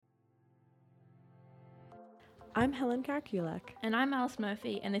I'm Helen Karakulak. And I'm Alice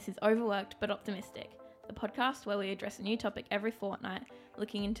Murphy, and this is Overworked but Optimistic, the podcast where we address a new topic every fortnight,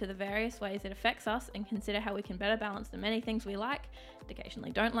 looking into the various ways it affects us and consider how we can better balance the many things we like, and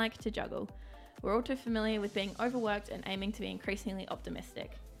occasionally don't like, to juggle. We're all too familiar with being overworked and aiming to be increasingly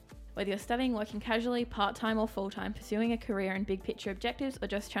optimistic. Whether you're studying, working casually, part-time or full-time, pursuing a career and big picture objectives, or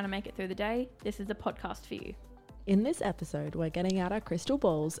just trying to make it through the day, this is the podcast for you. In this episode, we're getting out our crystal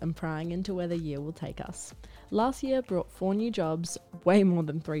balls and prying into where the year will take us. Last year brought 4 new jobs, way more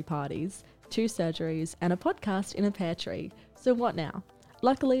than 3 parties, 2 surgeries, and a podcast in a pear tree. So what now?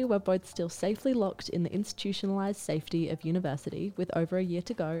 Luckily, we're both still safely locked in the institutionalised safety of university, with over a year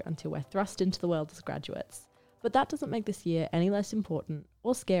to go until we're thrust into the world as graduates. But that doesn't make this year any less important,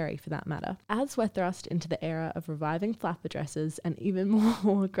 or scary for that matter. As we're thrust into the era of reviving flapper dresses and even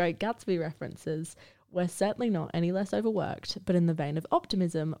more Great Gatsby references, we're certainly not any less overworked, but in the vein of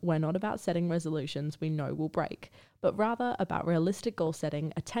optimism, we're not about setting resolutions we know will break, but rather about realistic goal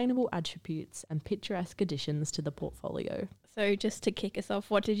setting, attainable attributes, and picturesque additions to the portfolio. So just to kick us off,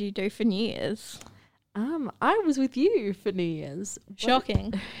 what did you do for New Year's? I was with you for New Year's.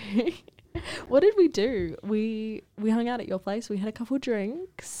 Shocking. What did we do? We hung out at your place. We had a couple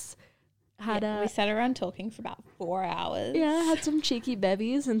drinks. We sat around talking for about 4 hours. Yeah, had some cheeky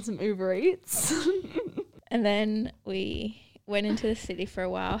bevies and some Uber Eats. And then we went into the city for a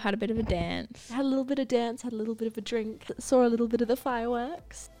while, had a bit of a dance. Had a little bit of dance, had a little bit of a drink, saw a little bit of the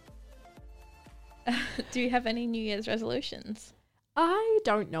fireworks. Do you have any New Year's resolutions? I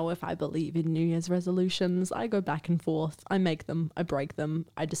don't know if I believe in New Year's resolutions. I go back and forth. I make them, I break them,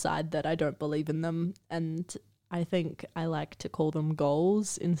 I decide that I don't believe in them, and I think I like to call them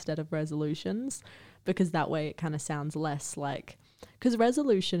goals instead of resolutions, because that way it kind of sounds less like, because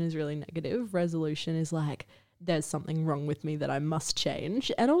resolution is really negative. Resolution is like, there's something wrong with me that I must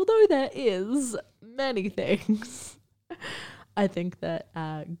change. And although there is many things, I think that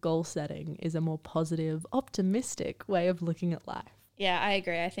goal setting is a more positive, optimistic way of looking at life. Yeah, I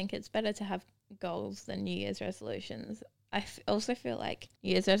agree. I think it's better to have goals than New Year's resolutions. I also feel like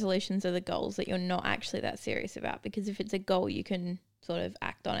New Year's resolutions are the goals that you're not actually that serious about, because if it's a goal, you can sort of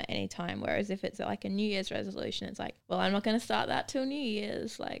act on it any time. Whereas if it's like a New Year's resolution, it's like, well, I'm not going to start that till New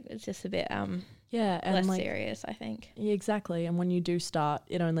Year's. Like, it's just a bit less serious, I think. Yeah, exactly. And when you do start,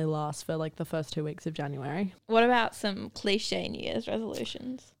 it only lasts for like the first 2 weeks of January. What about some cliche New Year's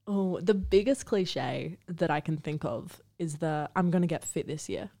resolutions? Oh, the biggest cliche that I can think of is I'm going to get fit this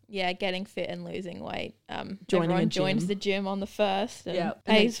year. Yeah, getting fit and losing weight. Everyone joins the gym on the 1st and Yep.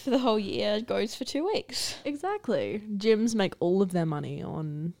 pays for the whole year, goes for 2 weeks. Exactly. Gyms make all of their money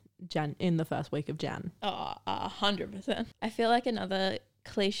on in the first week of Jan. Oh, 100%. I feel like another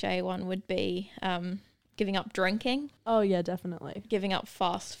cliche one would be giving up drinking. Oh, yeah, definitely. Giving up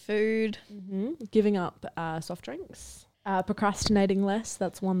fast food. Mm-hmm. Giving up soft drinks. Procrastinating less.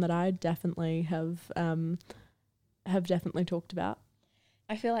 That's one that I definitely have definitely talked about.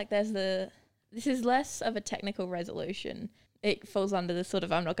 I feel like this is less of a technical resolution. It falls under the sort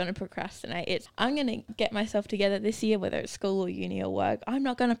of, I'm not going to procrastinate. It's, I'm going to get myself together this year, whether it's school or uni or work. I'm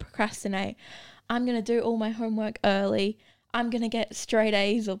not going to procrastinate. I'm going to do all my homework early. I'm going to get straight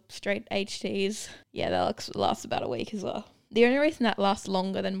A's or straight HTs. Yeah, that lasts about a week as well. The only reason that lasts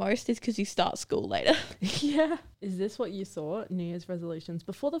longer than most is because you start school later. Yeah. Is this what you saw? New Year's resolutions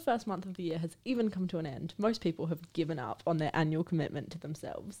before the first month of the year has even come to an end. Most people have given up on their annual commitment to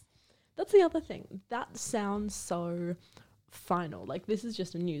themselves. That's the other thing. That sounds so final. Like, this is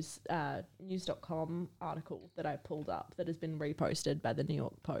just a news.com article that I pulled up that has been reposted by the New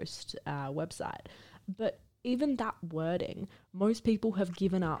York Post website. But even that wording, most people have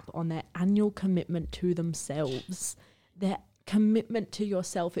given up on their annual commitment to themselves. Their commitment to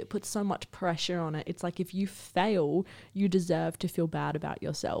yourself, it puts so much pressure on it. It's like, if you fail, you deserve to feel bad about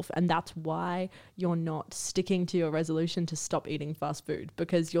yourself. And that's why you're not sticking to your resolution to stop eating fast food,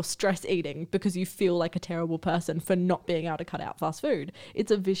 because you're stress eating because you feel like a terrible person for not being able to cut out fast food.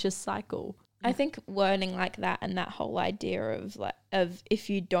 It's a vicious cycle. I think wording like that and that whole idea of if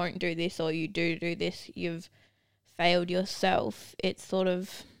you don't do this or you do this, you've failed yourself. It's sort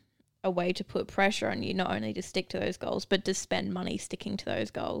of a way to put pressure on you, not only to stick to those goals, but to spend money sticking to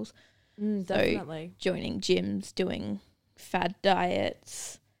those goals. Definitely. Joining gyms, doing fad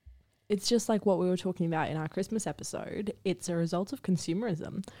diets. It's just like what we were talking about in our Christmas episode. It's a result of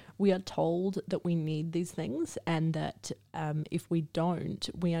consumerism. We are told that we need these things, and that if we don't,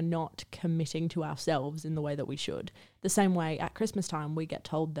 we are not committing to ourselves in the way that we should. The same way at Christmas time, we get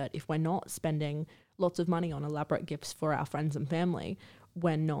told that if we're not spending lots of money on elaborate gifts for our friends and family,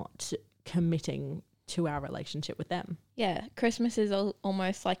 we're not committing to our relationship with them. Yeah, Christmas is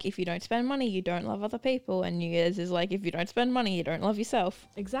almost like if you don't spend money, you don't love other people. And New Year's is like if you don't spend money, you don't love yourself.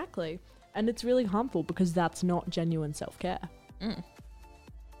 Exactly. And it's really harmful because that's not genuine self-care.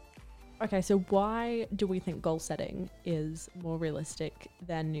 Okay, so why do we think goal setting is more realistic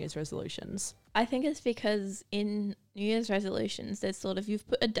than New Year's resolutions? I think it's because in New Year's resolutions, there's sort of, you've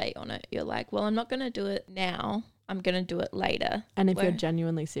put a date on it. You're like, well, I'm not going to do it now. I'm going to do it later. And if you're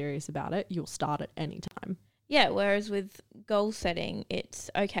genuinely serious about it, you'll start at any time. Yeah, whereas with goal setting, it's,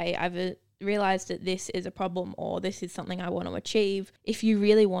 okay, I've realized that this is a problem or this is something I want to achieve. If you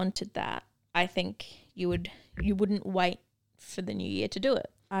really wanted that, I think you wouldn't wait for the new year to do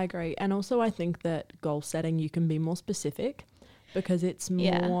it. I agree. And also I think that goal setting, you can be more specific because it's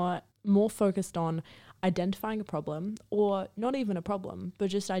more focused on identifying a problem, or not even a problem, but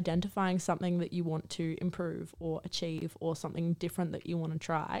just identifying something that you want to improve or achieve, or something different that you want to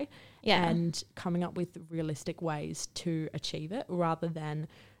try, and coming up with realistic ways to achieve it, rather than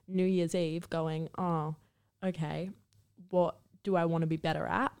New Year's Eve going, oh, okay, what do I want to be better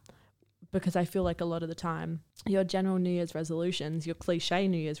at? Because I feel like a lot of the time your general New Year's resolutions, your cliche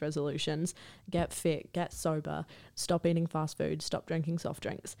New Year's resolutions, get fit, get sober, stop eating fast food, stop drinking soft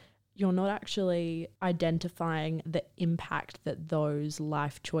drinks. You're not actually identifying the impact that those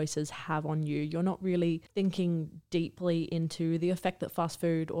life choices have on you. You're not really thinking deeply into the effect that fast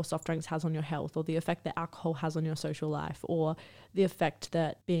food or soft drinks has on your health, or the effect that alcohol has on your social life, or the effect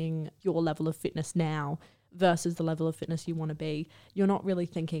that being your level of fitness now versus the level of fitness you want to be. You're not really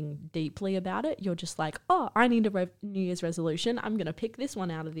thinking deeply about it. You're just like, oh, I need a New Year's resolution. I'm going to pick this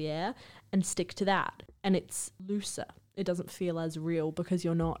one out of the air and stick to that. And it's looser. It doesn't feel as real because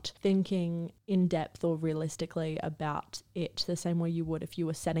you're not thinking in depth or realistically about it the same way you would if you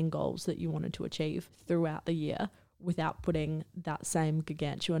were setting goals that you wanted to achieve throughout the year, without putting that same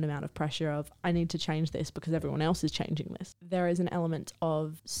gargantuan amount of pressure of, I need to change this because everyone else is changing this. There is an element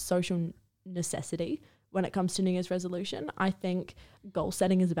of social necessity when it comes to New Year's resolution. I think goal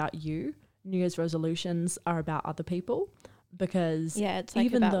setting is about you. New Year's resolutions are about other people, because it's like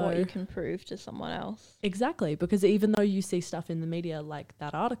even about what you can prove to someone else. Exactly, because even though you see stuff in the media like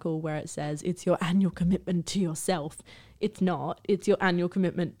that article where it says it's your annual commitment to yourself, it's not. It's your annual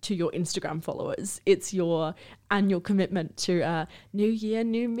commitment to your Instagram followers. It's your annual commitment to a new year,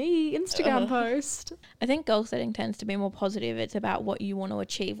 new me Instagram post. I think goal setting tends to be more positive. It's about what you want to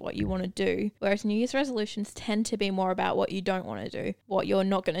achieve, what you want to do. Whereas New Year's resolutions tend to be more about what you don't want to do, what you're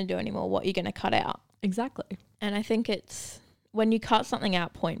not going to do anymore, what you're going to cut out. Exactly. And I think it's when you cut something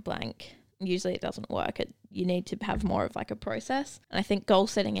out point blank, usually it doesn't work. You need to have more of like a process. And I think goal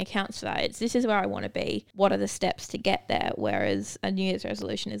setting accounts for that. It's, this is where I want to be. What are the steps to get there? Whereas a New Year's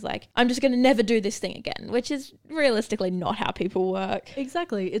resolution is like, I'm just going to never do this thing again, which is realistically not how people work.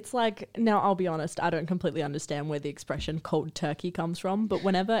 Exactly. It's like, now I'll be honest, I don't completely understand where the expression cold turkey comes from, but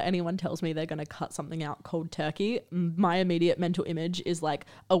whenever anyone tells me they're going to cut something out cold turkey, my immediate mental image is like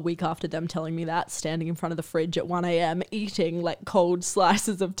a week after them telling me that, standing in front of the fridge at 1 a.m. eating like cold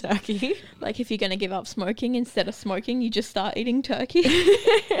slices of turkey. Like if you're going to give up smoking, instead of smoking, you just start eating turkey.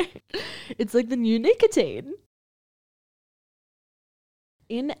 It's like the new nicotine.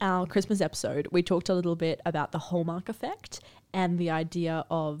 In our Christmas episode, we talked a little bit about the Hallmark effect and the idea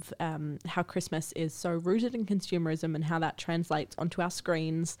of how Christmas is so rooted in consumerism and how that translates onto our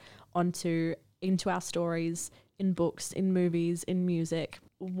screens, into our stories, in books, in movies, in music.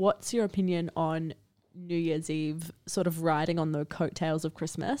 What's your opinion on New Year's Eve sort of riding on the coattails of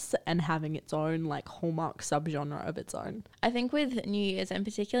Christmas and having its own like Hallmark subgenre of its own? I think with New Year's, and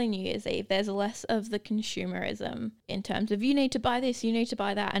particularly New Year's Eve, there's less of the consumerism in terms of you need to buy this, you need to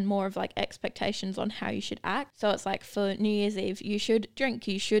buy that, and more of like expectations on how you should act. So it's like for New Year's Eve, you should drink,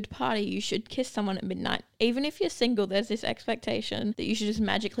 you should party, you should kiss someone at midnight. Even if you're single, there's this expectation that you should just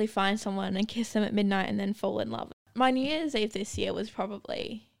magically find someone and kiss them at midnight and then fall in love. My New Year's Eve this year was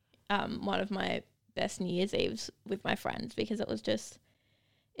probably one of my best New Year's Eves with my friends, because it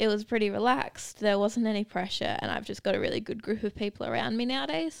was pretty relaxed. There wasn't any pressure, and I've just got a really good group of people around me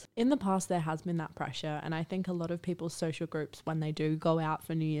nowadays. In the past, there has been that pressure, and I think a lot of people's social groups, when they do go out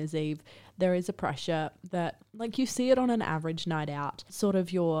for New Year's Eve, there is a pressure that, like, you see it on an average night out, sort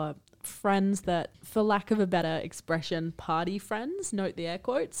of your friends that, for lack of a better expression, party friends, note the air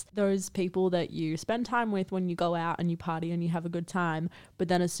quotes, those people that you spend time with when you go out and you party and you have a good time, but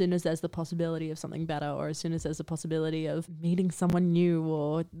then as soon as there's the possibility of something better, or as soon as there's the possibility of meeting someone new,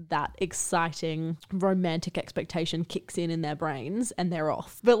 or that exciting romantic expectation kicks in their brains and they're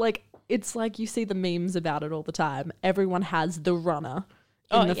off. But like, it's like you see the memes about it all the time. Everyone has the runner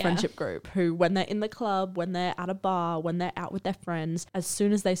in the friendship group who, when they're in the club, when they're at a bar, when they're out with their friends, as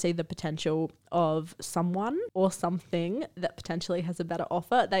soon as they see the potential of someone or something that potentially has a better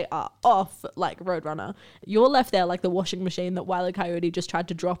offer, they are off like Roadrunner. You're left there like the washing machine that Wile E. Coyote just tried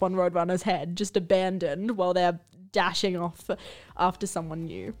to drop on Roadrunner's head, just abandoned while they're dashing off after someone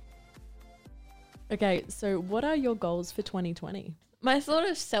new. Okay, so what are your goals for 2020? My sort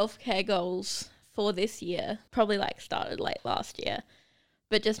of self-care goals for this year probably like started late last year,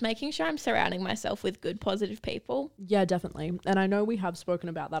 but just making sure I'm surrounding myself with good, positive people. Yeah, definitely. And I know we have spoken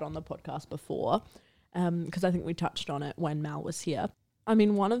about that on the podcast before, because I think we touched on it when Mal was here. I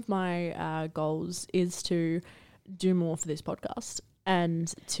mean, one of my goals is to do more for this podcast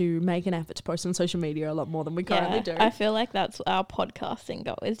and to make an effort to post on social media a lot more than we currently do. I feel like that's our podcasting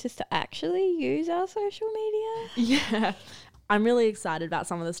goal, is just to actually use our social media. Yeah. I'm really excited about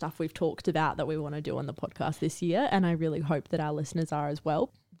some of the stuff we've talked about that we want to do on the podcast this year, and I really hope that our listeners are as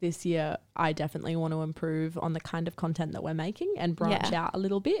well. This year, I definitely want to improve on the kind of content that we're making and branch out a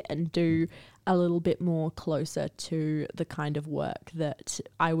little bit and do a little bit more closer to the kind of work that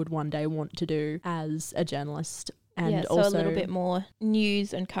I would one day want to do as a journalist. And so also a little bit more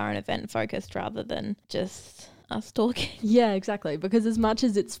news and current event focused rather than just us talking. Yeah, exactly. Because as much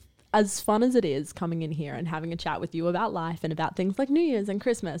as it's as fun as it is coming in here and having a chat with you about life and about things like New Year's and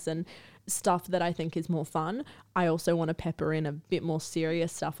Christmas and stuff that I think is more fun, I also want to pepper in a bit more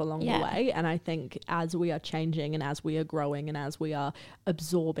serious stuff along the way. And I think as we are changing and as we are growing and as we are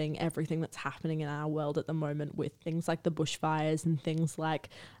absorbing everything that's happening in our world at the moment with things like the bushfires and things like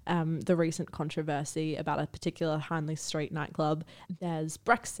the recent controversy about a particular Hindley Street nightclub, there's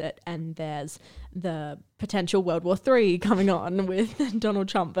Brexit and there's the potential World War III coming on with Donald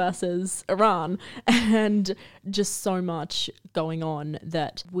Trump versus Iran, and just so much going on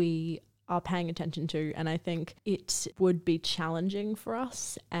that we are paying attention to. And I think it would be challenging for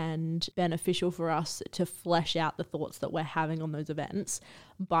us and beneficial for us to flesh out the thoughts that we're having on those events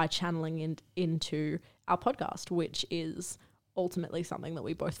by channeling into our podcast, which is ultimately something that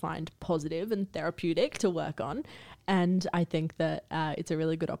we both find positive and therapeutic to work on. And I think that it's a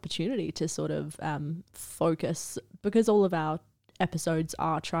really good opportunity to sort of focus, because all of our episodes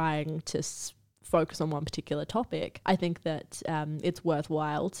are trying to focus on one particular topic. I think that it's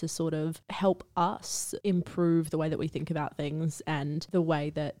worthwhile to sort of help us improve the way that we think about things and the way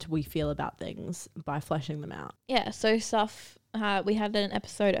that we feel about things by fleshing them out. Yeah, so stuff, we had an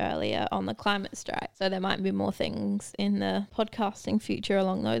episode earlier on the climate strike, so there might be more things in the podcasting future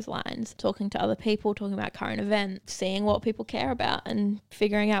along those lines, talking to other people, talking about current events, seeing what people care about and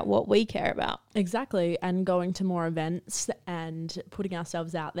figuring out what we care about. Exactly, and going to more events and putting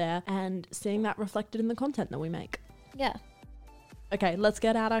ourselves out there and seeing that reflected in the content that we make. Yeah. Okay, let's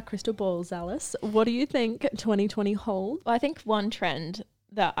get out our crystal balls, Alice. What do you think 2020 holds? Well, I think one trend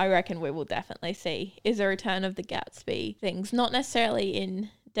that I reckon we will definitely see is a return of the Gatsby things, not necessarily in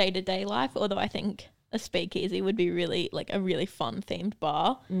day-to-day life, although I think a speakeasy would be really like a really fun themed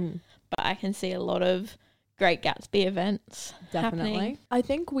bar. But I can see a lot of great Gatsby events happening. I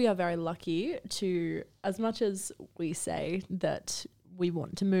think we are very lucky to, as much as we say that we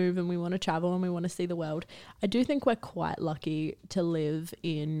want to move and we want to travel and we want to see the world, I do think we're quite lucky to live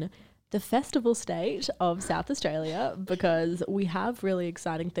in the festival state of South Australia, because we have really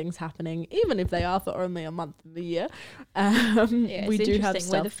exciting things happening, even if they are for only a month of the year. We do have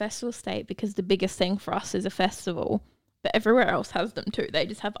stuff. We're the festival state because the biggest thing for us is a festival, but everywhere else has them too. They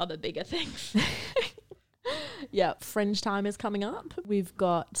just have other bigger things. Yeah, Fringe time is coming up. We've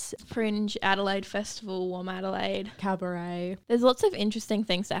got Fringe, Adelaide Festival, Warm Adelaide, Cabaret. There's lots of interesting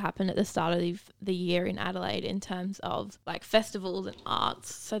things that happen at the start of the year in Adelaide in terms of like festivals and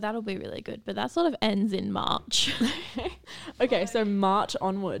arts. So that'll be really good. But that sort of ends in March. Okay, so March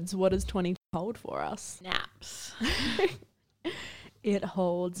onwards, what does 2020 hold for us? Naps. It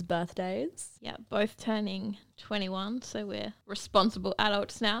holds birthdays. Yeah, both turning 21. So we're responsible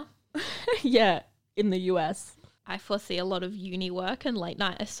adults now. Yeah. In the US. I foresee a lot of uni work and late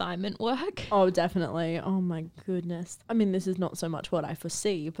night assignment work. Oh, definitely. Oh my goodness. I mean, this is not so much what I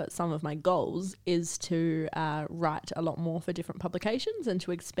foresee, but some of my goals is to write a lot more for different publications and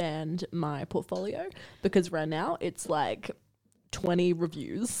to expand my portfolio, because right now it's like 20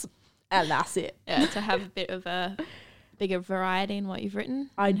 reviews and that's it. Yeah, to have a bit of a bigger variety in what you've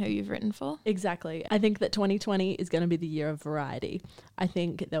written and who you've written for. Exactly. I think that 2020 is going to be the year of variety. I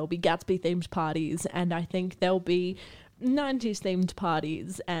think there'll be Gatsby themed parties, and I think there'll be 90s themed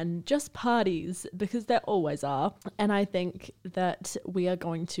parties and just parties, because there always are. And I think that we are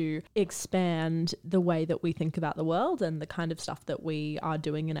going to expand the way that we think about the world and the kind of stuff that we are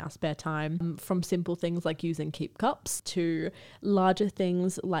doing in our spare time, from simple things like using keep cups to larger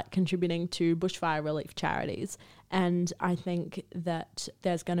things like contributing to bushfire relief charities. And I think that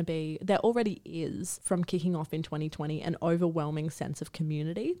there already is, from kicking off in 2020, an overwhelming sense of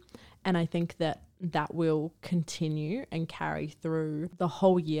community. And I think that will continue and carry through the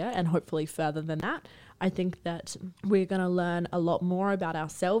whole year, and hopefully further than that. I think that we're going to learn a lot more about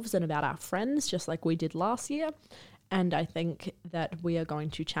ourselves and about our friends, just like we did last year. And I think that we are going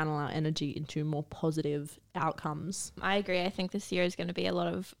to channel our energy into more positive outcomes. I agree. I think this year is going to be a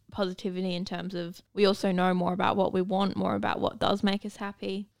lot of positivity in terms of we also know more about what we want, more about what does make us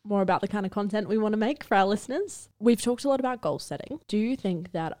happy. More about the kind of content we want to make for our listeners. We've talked a lot about goal setting. Do you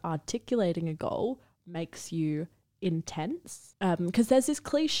think that articulating a goal makes you intense? Because there's this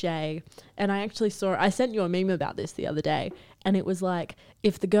cliche, and I sent you a meme about this the other day, and it was like,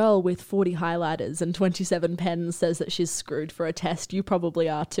 if the girl with 40 highlighters and 27 pens says that she's screwed for a test, you probably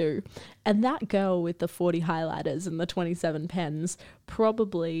are too. And that girl with the 40 highlighters and the 27 pens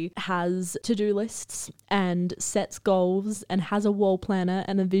probably has to-do lists and sets goals and has a wall planner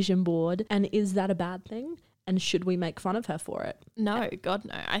and a vision board. And is that a bad thing? And should we make fun of her for it? No, God,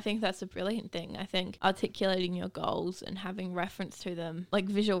 no. I think that's a brilliant thing. I think articulating your goals and having reference to them, like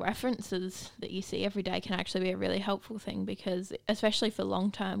visual references that you see every day, can actually be a really helpful thing, because especially for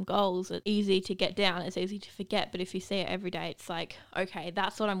long-term goals, it's easy to get down, it's easy to forget. But if you see it every day, it's like, okay,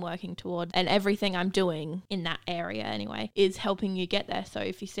 that's what I'm working toward. And everything I'm doing in that area anyway is helping you get there. So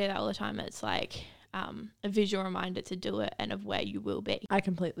if you see that all the time, it's like a visual reminder to do it and of where you will be. I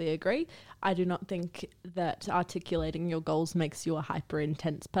completely agree. I do not think that articulating your goals makes you a hyper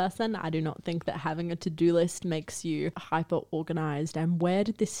intense person. I do not think that having a to-do list makes you hyper organized. And where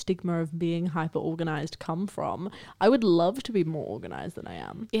did this stigma of being hyper organized come from? I would love to be more organized than I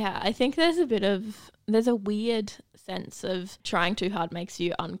am. Yeah, I think there's a weird sense of trying too hard makes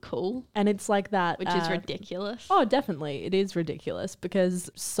you uncool. And it's like that. Which is ridiculous. Oh, definitely. It is ridiculous, because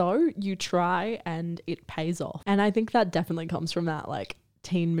you try and it pays off. And I think that definitely comes from that like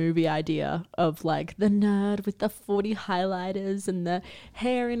teen movie idea of like the nerd with the 40 highlighters and the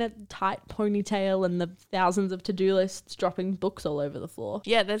hair in a tight ponytail and the thousands of to-do lists dropping books all over the floor.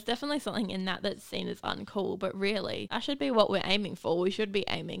 Yeah, there's definitely something in that that's seen as uncool, but really that should be what we're aiming for. We should be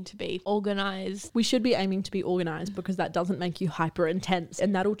aiming to be organized. We should be aiming to be organized, because that doesn't make you hyper intense,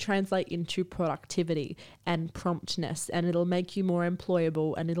 and that'll translate into productivity and promptness, and it'll make you more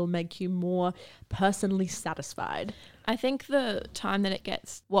employable, and it'll make you more personally satisfied. I think the time that it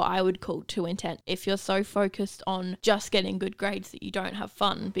gets what I would call too intense, if you're so focused on just getting good grades that you don't have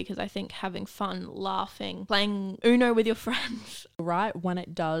fun, because I think having fun, laughing, playing Uno with your friends. Right, when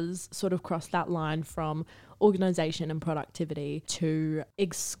it does sort of cross that line from organisation and productivity to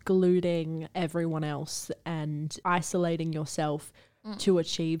excluding everyone else and isolating yourself to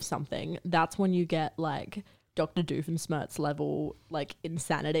achieve something, that's when you get like Dr. Doofenshmirtz level like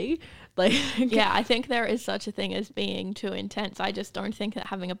insanity. Like yeah, I think there is such a thing as being too intense. I just don't think that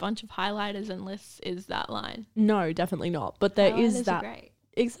having a bunch of highlighters and lists is that line. No, definitely not. But there is that. Great.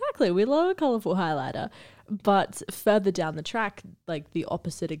 Exactly. We love a colourful highlighter. But further down the track, like the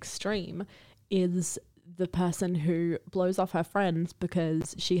opposite extreme is the person who blows off her friends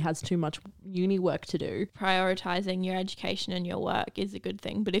because she has too much uni work to do. Prioritizing your education and your work is a good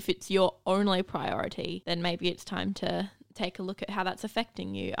thing, but if it's your only priority, then maybe it's time to take a look at how that's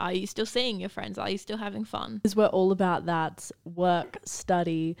affecting you. Are you still seeing your friends? Are you still having fun? Because we're all about that work,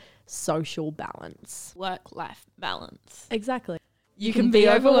 study, social balance. Work-life balance. Exactly. You can be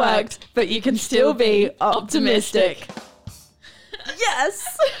overworked, but you can still be optimistic.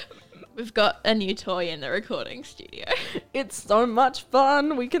 Yes! We've got a new toy in the recording studio. It's so much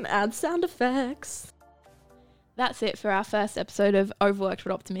fun. We can add sound effects. That's it for our first episode of Overworked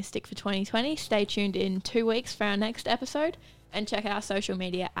but Optimistic for 2020. Stay tuned in 2 weeks for our next episode, and check our social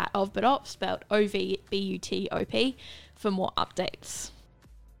media at ovbutop, spelled OVBUTOP, for more updates.